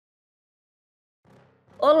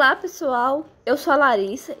Olá pessoal, eu sou a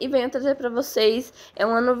Larissa e venho trazer para vocês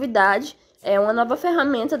uma novidade, uma nova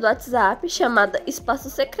ferramenta do WhatsApp chamada Espaço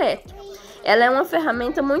Secreto. Ela é uma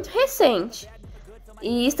ferramenta muito recente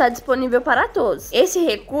e está disponível para todos. Esse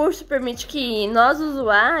recurso permite que nós,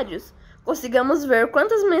 usuários, consigamos ver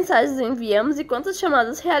quantas mensagens enviamos e quantas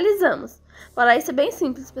chamadas realizamos. Para isso é bem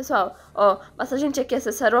simples, pessoal. Basta a gente aqui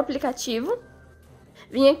acessar o aplicativo,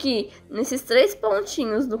 vir aqui nesses 3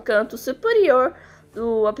 pontinhos no canto superior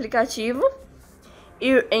do aplicativo,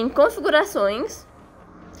 ir em configurações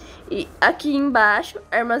e aqui embaixo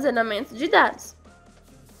armazenamento de dados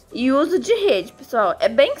e uso de rede. Pessoal, é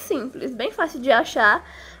bem simples, bem fácil de achar,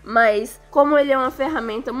 mas como ele é uma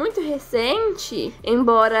ferramenta muito recente,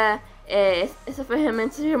 embora essa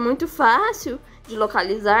ferramenta seja muito fácil de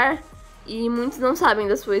localizar e muitos não sabem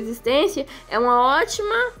da sua existência, é uma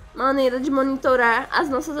ótima maneira de monitorar as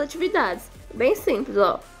nossas atividades. Bem simples,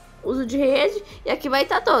 uso de rede, e aqui vai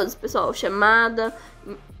estar todos, pessoal: chamada,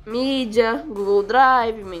 mídia, Google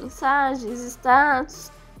Drive, mensagens,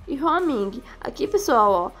 status e roaming. Aqui,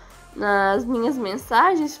 pessoal, nas minhas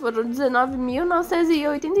mensagens foram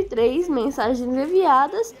 19.983 mensagens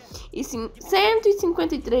enviadas e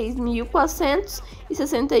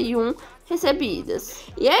 153.461 recebidas.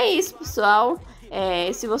 E é isso, pessoal.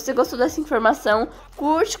 Se você gostou dessa informação,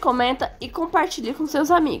 curte, comenta e compartilhe com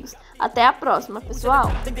seus amigos. Até a próxima,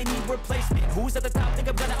 pessoal!